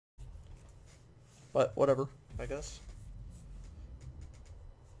But whatever, I guess.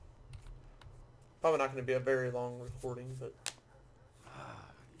 Probably not going to be a very long recording, but...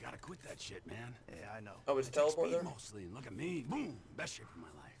 You gotta quit that shit, man. Yeah, I know. Oh, was it teleport there? Mostly, and look at me. Boom! Best shape of my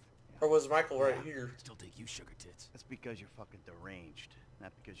life. Or was Michael right here? Still take you, sugar tits. That's because you're fucking deranged,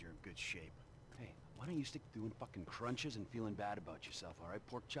 not because you're in good shape. Hey, why don't you stick to doing fucking crunches and feeling bad about yourself, all right,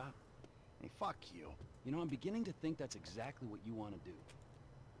 pork chop? Hey, fuck you. You know, I'm beginning to think that's exactly what you want to do.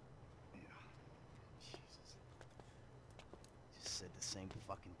 Yeah. Jesus. Just said the same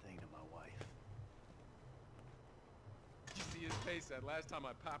fucking thing to my wife. Did you see his face that last time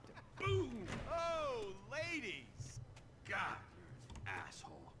I popped him? Boom! Oh, ladies! God, you're an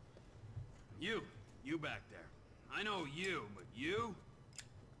asshole. You back there. I know you, but you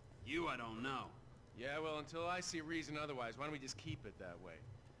I don't know. Yeah, well, until I see reason otherwise, why don't we just keep it that way?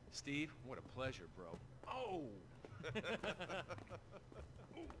 Steve, what a pleasure, bro. Oh!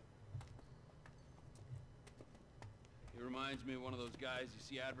 He reminds me of one of those guys you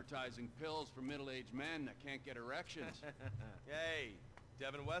see advertising pills for middle-aged men that can't get erections. Hey,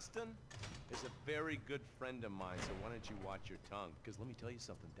 Devin Weston is a very good friend of mine, so why don't you watch your tongue? Because let me tell you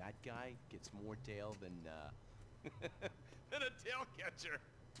something, that guy gets more tail than, than a tail catcher.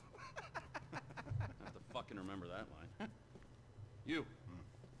 I have to fucking remember that line. You.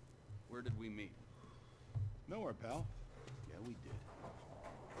 Where did we meet? Nowhere, pal. Yeah, we did.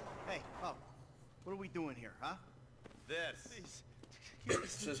 Hey, oh, what are we doing here, huh? This.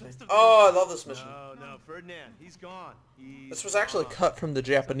 Excuse me. Oh, I love this mission. No, Ferdinand, he's gone. This was actually cut from the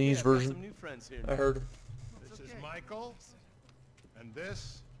Japanese version. Some new friends here I heard. This is Michael, and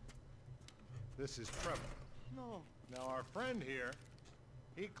this is Trevor. No. Now our friend here,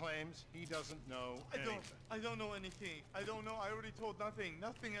 he claims he doesn't know anything. I don't know anything. I don't know. I already told nothing.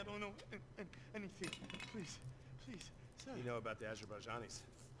 Nothing. I don't know anything. Please, sir. You know about the Azerbaijanis.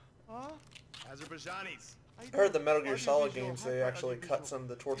 Huh? Azerbaijanis. I heard the Metal Gear Solid games, they actually cut some of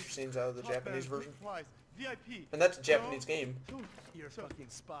the torture scenes out of the Japanese version. VIP. And that's a Japanese game. You're a fucking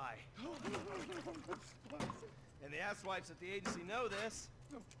spy. And the asswipes at the agency know this.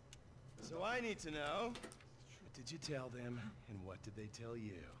 So I need to know, what did you tell them, and what did they tell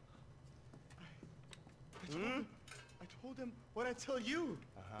you? I told them what I tell you.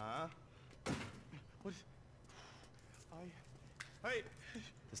 Uh-huh. What? Hey.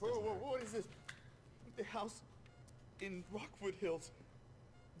 Whoa, what is this? The house in Rockwood Hills.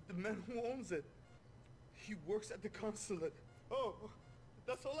 The man who owns it. He works at the consulate. Oh,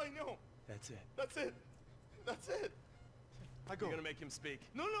 that's all I know. That's it. That's it. I go. You're gonna make him speak.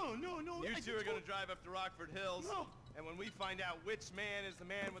 No. You two are gonna drive up to Rockford Hills. No. And when we find out which man is the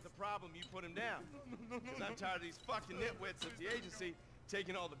man with the problem, you put him down. No. Because I'm tired of these fucking nitwits at the agency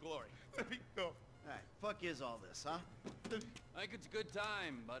taking all the glory. Let me go. All right, fuck is all this, huh? I think it's a good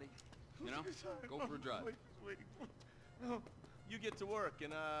time, buddy. You know, go for a drive. Wait. No, you get to work,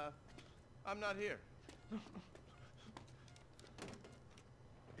 and I'm not here.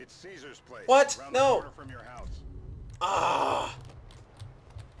 It's Caesar's place. What? Around No. the corner from your house. Ah.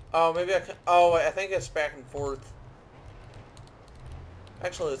 Oh, maybe I can. Oh, wait, I think it's back and forth.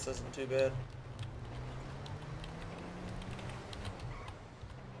 Actually, this isn't too bad.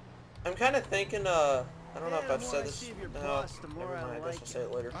 I'm kind of thinking, I don't know if I've said this. No, never mind, I guess I'll say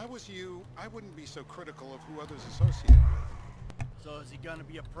it later. If I was you, I wouldn't be so critical of who others associate with. So is he gonna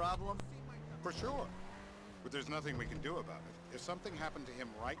be a problem? For sure. But there's nothing we can do about it. If something happened to him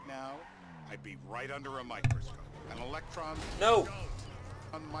right now, I'd be right under a microscope. An electron... No!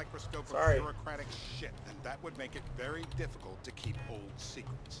 ...microscope Sorry. of bureaucratic shit, and that would make it very difficult to keep old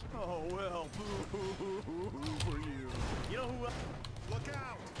secrets. Oh, well, boo-hoo-hoo-hoo for you. You know who... Look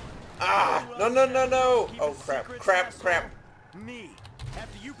out! Ah! No! Oh, crap. Me.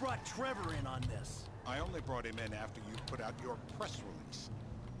 After you brought Trevor in on this. I only brought him in after you put out your press release.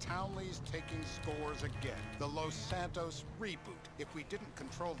 Townley's taking scores again. The Los Santos reboot. If we didn't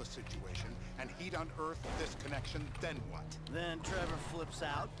control the situation and he'd unearthed this connection, then what? Then Trevor flips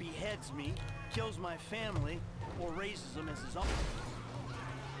out, beheads me, kills my family, or raises them as his own.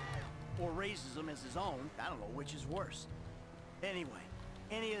 I don't know which is worse. Anyway,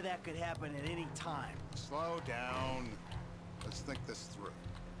 any of that could happen at any time. Slow down. Let's think this through.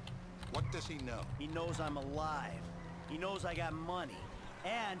 What does he know? He knows I'm alive. He knows I got money.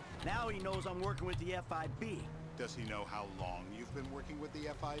 And now he knows I'm working with the FIB. Does he know how long you've been working with the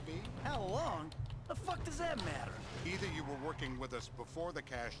FIB? How long? The fuck does that matter? Either you were working with us before the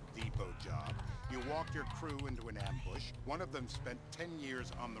Cash Depot job, you walked your crew into an ambush, one of them spent 10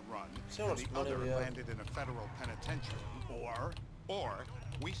 years on the run, and the other landed in a federal penitentiary, or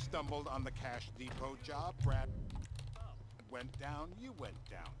we stumbled on the Cash Depot job, Brad. went down, you went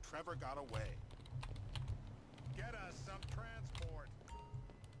down. Trevor got away. Get us some transport.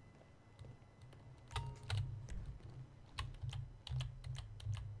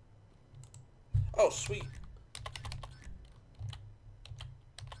 Oh, sweet.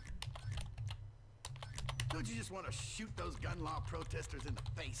 Don't you just want to shoot those gun law protesters in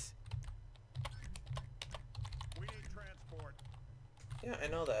the face? We need transport. Yeah, I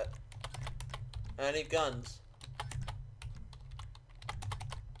know that. I need guns.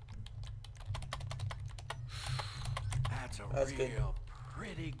 That's That's good. real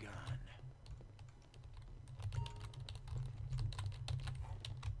pretty gun.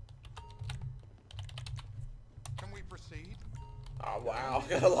 Can we proceed? Oh wow,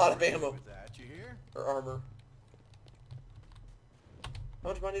 got a lot of ammo With that, you hear? or armor. How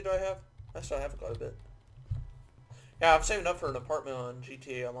much money do I have? I still have quite a bit. Yeah, I'm saving up for an apartment on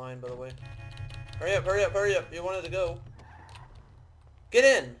GTA Online, by the way. Hurry up, hurry up, hurry up. You wanted to go. Get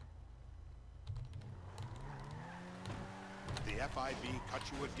in! The FIB cut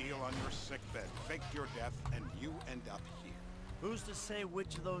you a deal on your sickbed, faked your death, and you end up here. Who's to say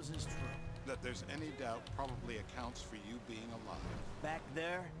which of those is true? That there's any doubt probably accounts for you being alive. Back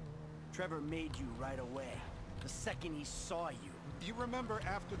there, Trevor made you right away. The second he saw you. You remember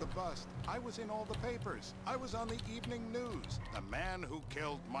after the bust, I was in all the papers. I was on the evening news. The man who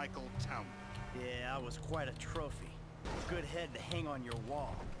killed Michael Townley. Yeah, I was quite a trophy. A good head to hang on your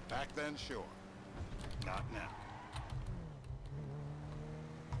wall. Back then, sure. Not now.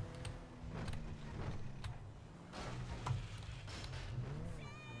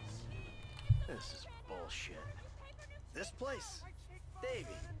 This is bullshit. This place? Davey,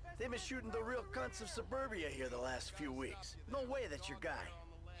 they've been shooting the real cunts of suburbia here the last few weeks. No way that's your guy.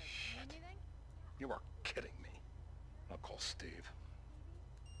 You are kidding me. I'll call Steve.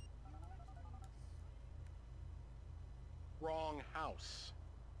 Wrong house.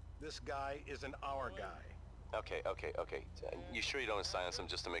 This guy isn't our guy. Okay. You sure you don't silence him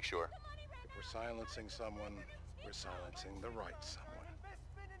just to make sure? If we're silencing someone, we're silencing the right someone.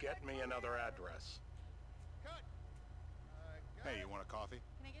 Get me another address. Hey, you want a coffee?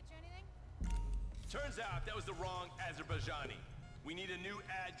 Can I get you anything? Turns out that was the wrong Azerbaijani. We need a new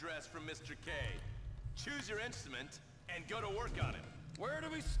address from Mr. K. Choose your instrument and go to work on it. Where do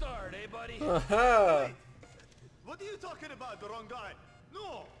we start, eh, buddy? Aha! What are you talking about? The wrong guy?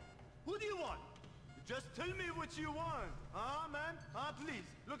 No! Who do you want? Just tell me what you want. Huh, man? Huh? Please.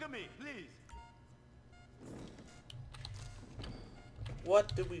 Look at me, please.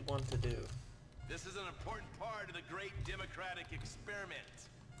 What do we want to do? This is an important part of the great democratic experiment.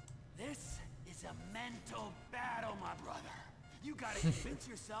 This is a mental battle, my brother. You gotta convince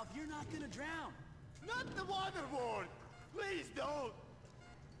yourself you're not gonna drown. Not the water word! Please don't!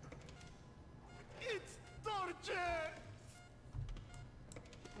 It's torture!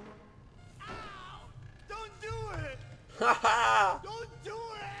 Ow! Don't do it! Haha! Don't do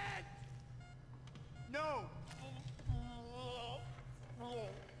it! No!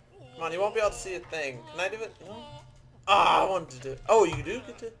 Come on, you won't be able to see a thing. Can I do it? No? Ah, I wanted to do it. Oh, you do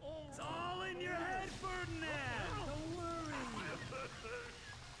get to? It's all in your head, Ferdinand. Don't worry.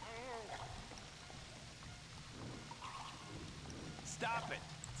 Stop it.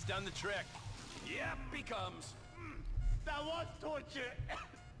 It's done the trick. Yep, he comes. That was torture!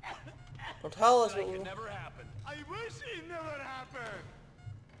 Well, tell us Like what we it want. never happened. I wish it never happened!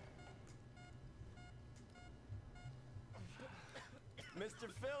 Mr.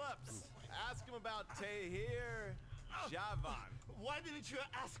 Phillips, ask him about Tahir Javan. Why didn't you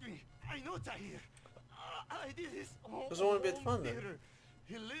ask me? I know Tahir. I did his home, Doesn't want to be fun then. theater.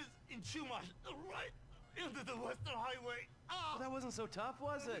 He lives in Chumash, right into the Western Highway. Well, that wasn't so tough,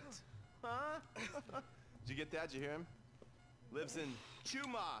 was it? Huh? Did you get that? Did you hear him? Lives in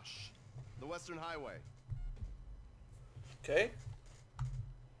Chumash, the Western Highway. Okay.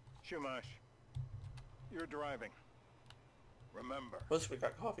 Shumash, you're driving. Remember, At least we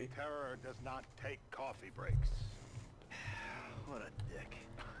got coffee. terror does not take coffee breaks. What a dick.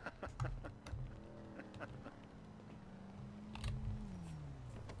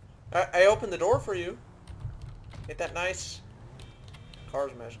 I opened the door for you. Ain't that nice?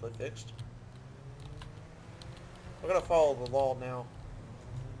 Car's magically fixed. We're gonna follow the law now.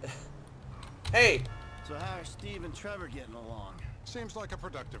 Hey! So how are Steve and Trevor getting along? Seems like a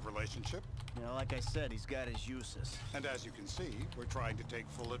productive relationship. You know, like I said, he's got his uses. And as you can see, we're trying to take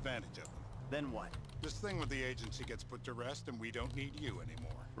full advantage of them. Then what? This thing with the agency gets put to rest and we don't need you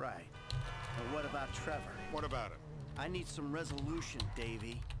anymore. Right. And what about Trevor? What about him? I need some resolution,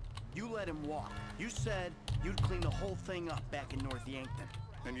 Davey. You let him walk. You said you'd clean the whole thing up back in North Yankton.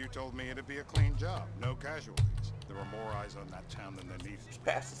 And you told me it'd be a clean job, no casualties. There were more eyes on that town than there needed. Just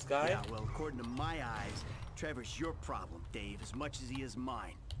past this guy. Yeah, well, according to my eyes, Trevor's your problem, Dave, as much as he is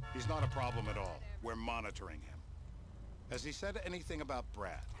mine. He's not a problem at all. We're monitoring him. Has he said anything about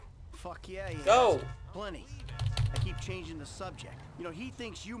Brad? Fuck yeah, he Go! has. Plenty. I keep changing the subject. You know, he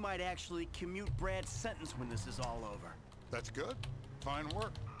thinks you might actually commute Brad's sentence when this is all over. That's good. Fine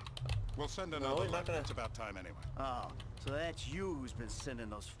work. We'll send another he's not letter. gonna- It's about time anyway. Oh, so that's you who's been sending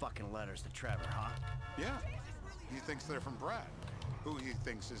those fucking letters to Trevor, huh? Yeah. He thinks they're from Brad, who he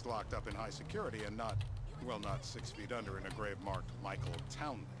thinks is locked up in high security and not, well, not 6 feet under in a grave marked Michael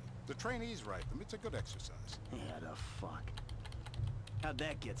Townley. The trainees write them. It's a good exercise. Yeah, the fuck. How'd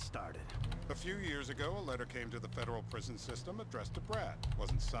that get started? A few years ago, a letter came to the federal prison system addressed to Brad.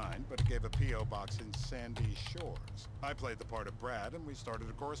 Wasn't signed, but it gave a P.O. box in Sandy Shores. I played the part of Brad, and we started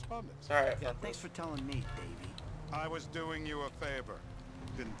a correspondence. Alright, Yeah, fuck thanks this. for telling me, Davey. I was doing you a favor.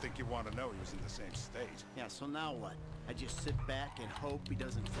 Didn't think you want to know he was in the same state. Yeah, so now what? I just sit back and hope he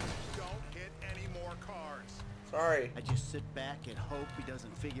doesn't finish. Don't hit any more cars. Sorry. I just sit back and hope he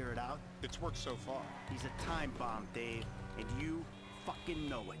doesn't figure it out. It's worked so far. He's a time bomb, Dave, and you fucking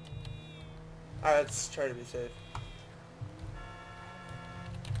know it. Alright, let's try to be safe.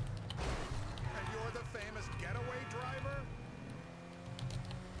 And you're the famous getaway driver?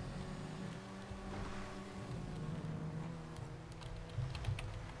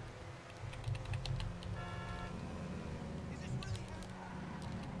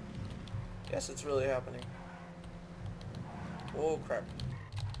 Yes, it's really happening. Oh crap.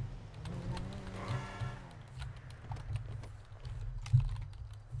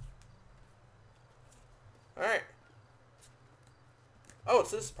 Alright. Oh,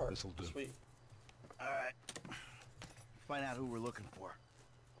 it's this part. This'll do. Sweet. Alright. Find out who we're looking for.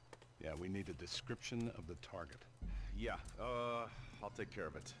 Yeah, we need a description of the target. Yeah, I'll take care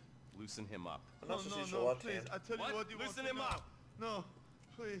of it. Loosen him up. I'm not No, supposed to no, use your no, left please. hand. I tell you what you want Loosen to him know. up. No,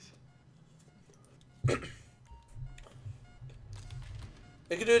 please.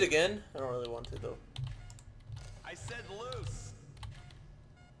 We could do it again. I don't really want to though. I said loose.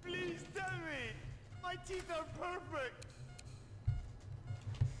 Please tell me. My teeth are perfect.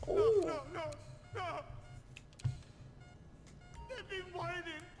 Oh. No, no, no. They've been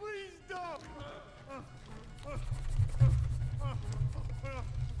whining. Please don't.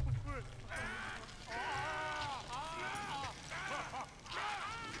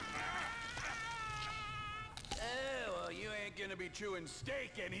 Well, you ain't gonna be chewing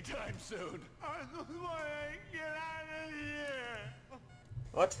steak anytime soon. I just want to get out of here.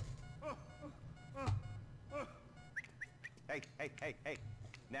 What? Hey.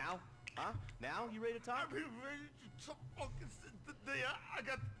 Now? Huh? Now? You ready to talk? I've been ready to talk since the day I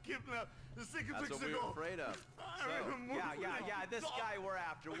got kidnapped 6 That's weeks what we ago. were afraid of. I So, remember yeah, this dog. guy we're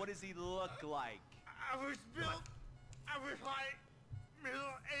after, what does he look like? I was built. I was high, middle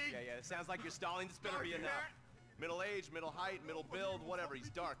age. Yeah, it sounds like you're stalling. This better be Dark enough. hair. Middle age, middle height, middle build, whatever. He's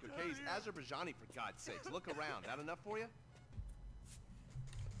dark, okay? He's Azerbaijani, for God's sakes. Look around. That enough for you?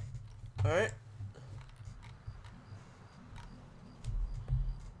 Alright.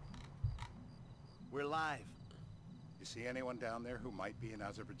 We're live. You see anyone down there who might be an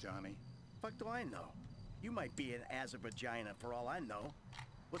Azerbaijani? Fuck do I know? You might be an Azerbaijani for all I know.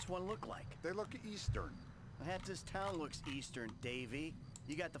 What's one look like? They look Eastern. Half this town looks Eastern, Davey.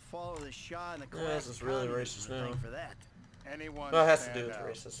 You got to follow the Shah and the Yeah, this is really racist now. thing for that. Anyone Well, it has to stand do with out?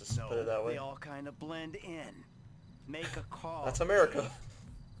 racist, let's put it that way. They all kind of blend in. Make a call. That's America.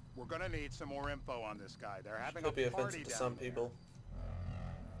 We're gonna need some more info on this guy. They're having Could be a party offensive to down some there. people.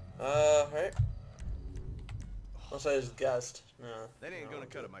 Right. Unless I just guessed. No. That ain't no, gonna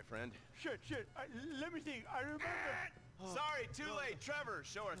cut it, my friend. Shit. Let me think. I remember. Sorry, too late. Trevor,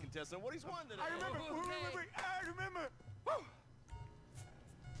 show our contestant what he's won today. I remember. Wait. I remember. Woo.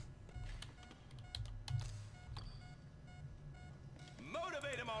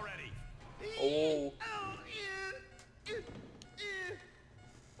 Motivate him already. Oh. Oh, yeah.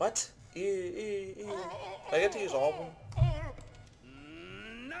 What? I get to use all of them?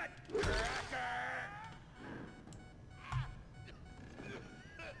 Nutcracker!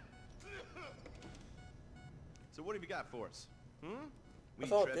 So what have you got for us? We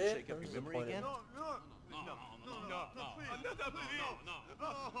That's all try it to did? shake up I'm your memory disappointed. again? No,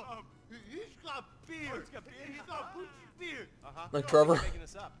 He's got beer. he's got beer? He's got beer. Uh-huh. Like Trevor? You're making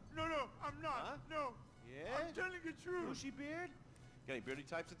this up. No, I'm not. Huh? No. Yeah? I'm telling the truth. Bushy beard? Got any beardy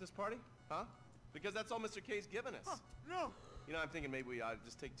types at this party? Huh? Because that's all Mr. K's given us. No. You know, I'm thinking maybe we ought to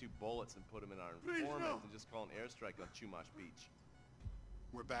just take 2 bullets and put them in our Please, informant no. and just call an airstrike on Chumash Beach.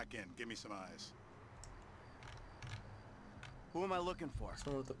 We're back in. Give me some eyes. Who am I looking for?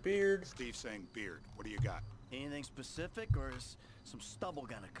 Someone with a beard. Steve's saying beard. What do you got? Anything specific, or is some stubble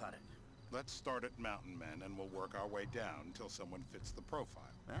gonna cut it? Let's start at Mountain Men, and we'll work our way down until someone fits the profile.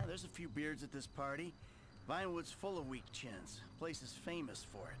 There's a few beards at this party. Vinewood's full of weak chins. Place is famous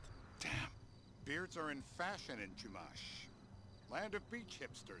for it. Damn. Beards are in fashion in Chumash. Land of beach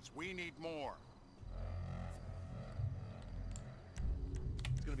hipsters. We need more.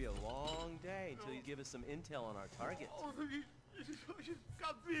 It's gonna be a long day until you give us some intel on our targets. Oh, he's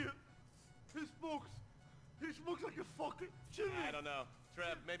got beard. He smokes like a fucking chimney. I don't know.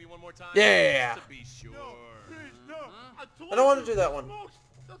 Trev, maybe one more time? Yeah. Just to be sure. No, please, no. Huh? I don't want to do that one. Smokes.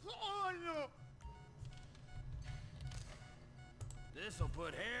 That's all I know. This'll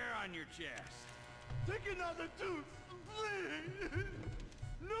put hair on your chest. Take another tooth, please.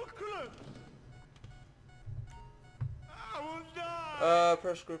 No clips. I will die.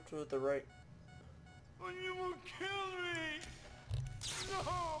 Press group to the right. Or you will kill me. No.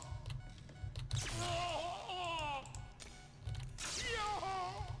 No. No.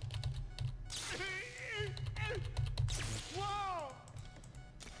 Wow.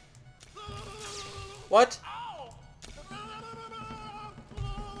 What? Ow.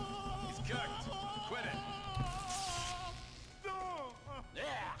 He's cooked. Quit it. No. Yeah,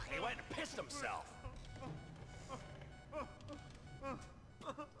 he went and pissed himself.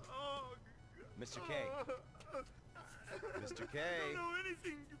 Mr. K. Mr. K. I don't know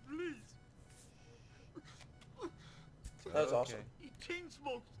anything, please. That was awesome. He chain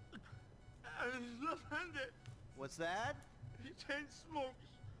smokes. And he's left-handed. What's that? He chain smokes.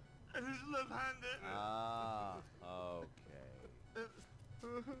 And he's left-handed. Ah, okay.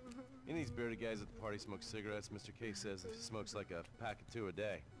 Any of these bearded guys at the party smoke cigarettes. Mr. K says he smokes like a pack of 2 a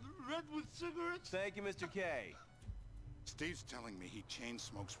day. Redwood cigarettes? Thank you, Mr. K. Steve's telling me he chain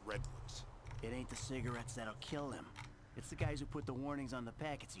smokes redwoods. It ain't the cigarettes that'll kill him. It's the guys who put the warnings on the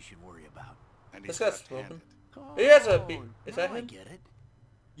packets you should worry about. And This he's guy's left-handed. smoking. He has a Oh, beard. Is that now I him? get it.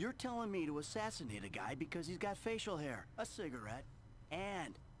 You're telling me to assassinate a guy because he's got facial hair, a cigarette,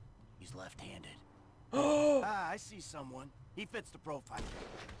 and he's left-handed. Ah, I see someone. He fits the profile.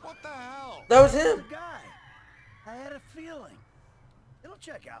 What the hell? That was him. The guy. I had a feeling. It'll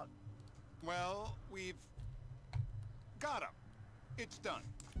check out. Well, we've got him. It's done.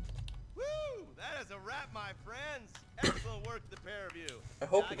 Woo! That is a wrap, my friends. Excellent work, the pair of you. I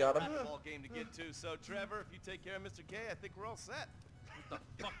hope Now, we got a him. racquetball game to get to. So, Trevor, if you take care of Mr. K, I think we're all set. What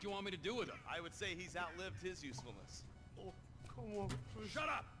the fuck do you want me to do with him? I would say he's outlived his usefulness. Oh, come on, please. Shut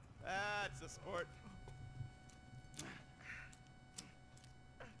up! That's a sport.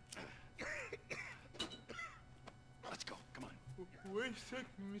 Let's go. Come on. Where you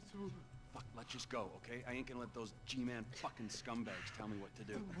taking me to? Fuck, let's just go, okay? I ain't gonna let those G-Man fucking scumbags tell me what to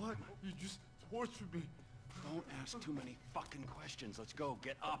do. What? You just tortured me. Don't ask too many fucking questions. Let's go.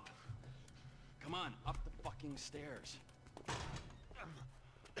 Get up. Come on, up the fucking stairs.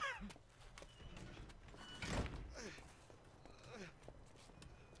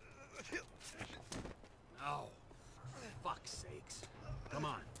 Oh, for fuck's sakes. Come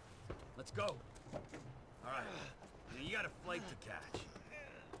on. Let's go. All right. Now you got a flight to catch.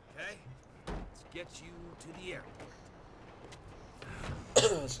 Okay? Let's get you to the airport.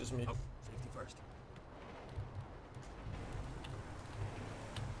 Excuse me. Oh, safety first.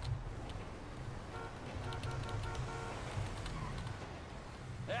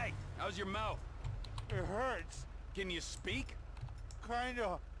 Hey, how's your mouth? It hurts. Can you speak?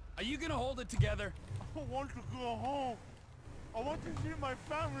 Kinda. Are you gonna hold it together? I want to go home. I want to see my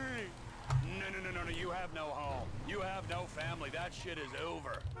family. No, you have no home. You have no family. That shit is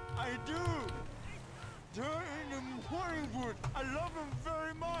over. I do. They're in the Morningwood. I love them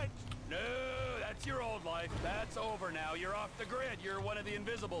very much. No, that's your old life. That's over now. You're off the grid. You're one of the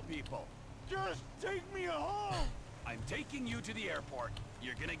invisible people. Just take me home. I'm taking you to the airport.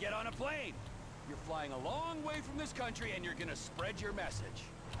 You're gonna get on a plane. You're flying a long way from this country and you're gonna spread your message.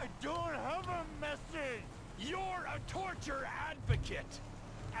 I don't have a message. You're a torture advocate.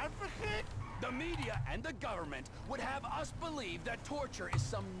 Advocate? The media and the government would have us believe that torture is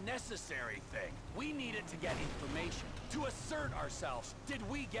some necessary thing. We need it to get information, to assert ourselves. Did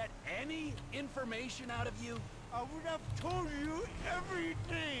we get any information out of you? I would have told you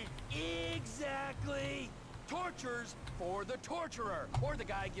everything. Exactly. Torture's for the torturer, or the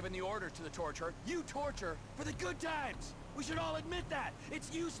guy giving the order to the torturer. You torture for the good times. We should all admit that.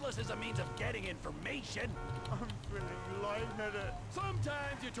 It's useless as a means of getting information. I'm feeling lightheaded.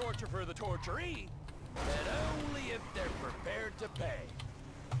 Sometimes you torture for the torturee, but only if they're prepared to pay.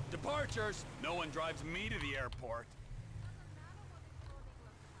 Departures, no one drives me to the airport.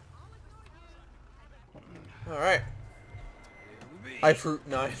 All right. I fruit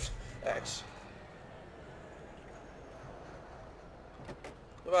knife. X.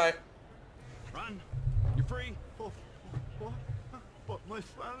 Bye-bye. Run. You're free. Oh, what? But my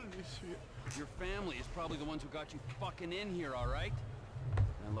family's here. Your family is probably the ones who got you fucking in here, all right?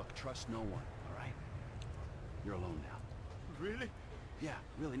 Now look, trust no one, all right? You're alone now. Really? Yeah,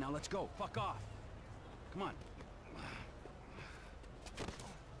 really. Now let's go. Fuck off. Come on.